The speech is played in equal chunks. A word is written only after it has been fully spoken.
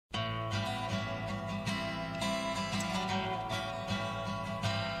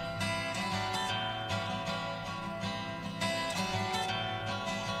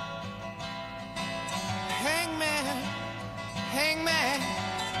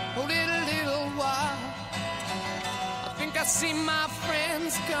see my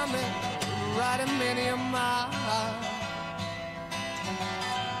friends coming, riding many a mile.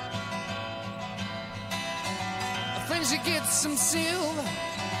 Friends, you get some silver,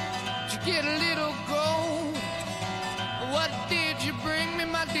 you get a little gold. What did you bring me,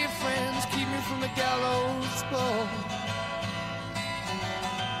 my dear friends? Keep me from the gallows pole.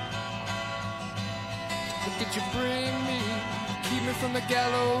 What did you bring me? Keep me from the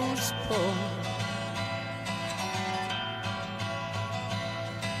gallows pole.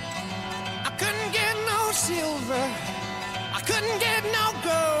 I couldn't get no silver, I couldn't get no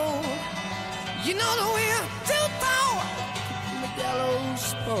gold. You know the way to power from the gallows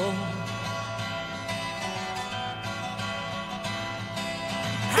pole.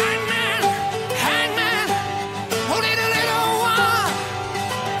 Hangman, hangman, hold it a little while.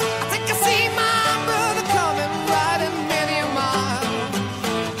 I think I see my brother coming, riding many a mile.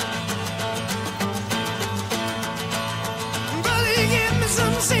 Brother, you give me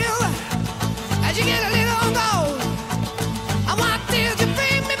some silver as you get a little gold. I want till you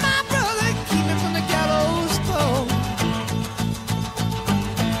bring me my brother, keep me from the gallows pole.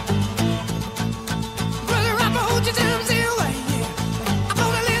 Brother, I hold you down silver, yeah. I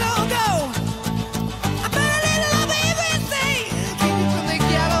hold a little gold. I put a little of everything, keep me from the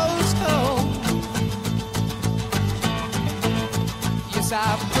gallows pole. Yes,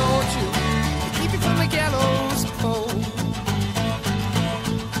 I've told you, keep me from the gallows pole.